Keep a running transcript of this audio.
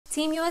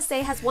Team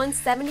USA has won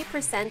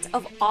 70%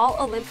 of all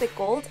Olympic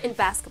gold in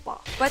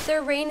basketball, but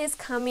their reign is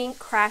coming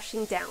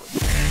crashing down.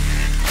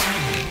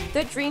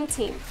 The Dream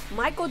Team: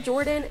 Michael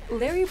Jordan,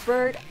 Larry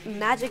Bird,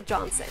 Magic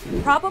Johnson.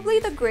 Probably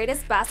the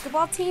greatest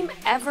basketball team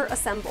ever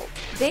assembled.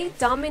 They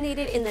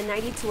dominated in the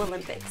 '92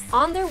 Olympics,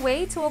 on their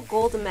way to a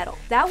gold medal.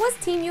 That was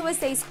Team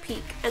USA's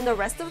peak, and the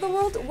rest of the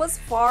world was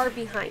far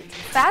behind.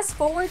 Fast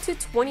forward to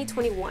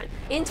 2021.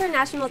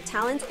 International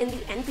talent in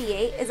the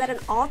NBA is at an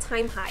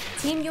all-time high.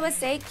 Team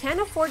USA can't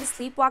afford to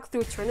sleepwalk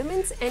through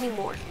tournaments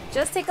anymore.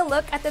 Just take a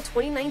look at the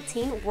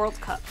 2019 World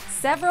Cup.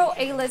 Several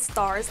A-list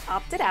stars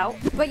opted out,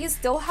 but you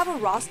still have a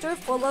roster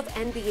full of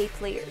NBA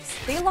players.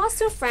 They lost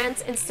to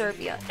France and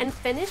Serbia and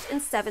finished in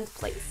 7th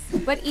place.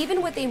 But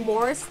even with a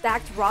more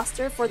stacked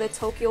roster for the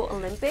Tokyo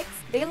Olympics,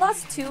 they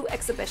lost 2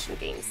 exhibition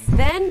games,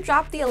 then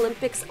dropped the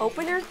Olympics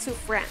opener to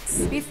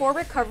France before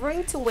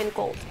recovering to win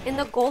gold. In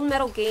the gold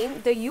medal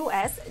game, the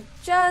US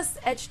just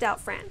edged out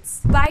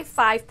France by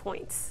 5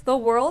 points. The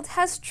world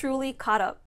has truly caught up.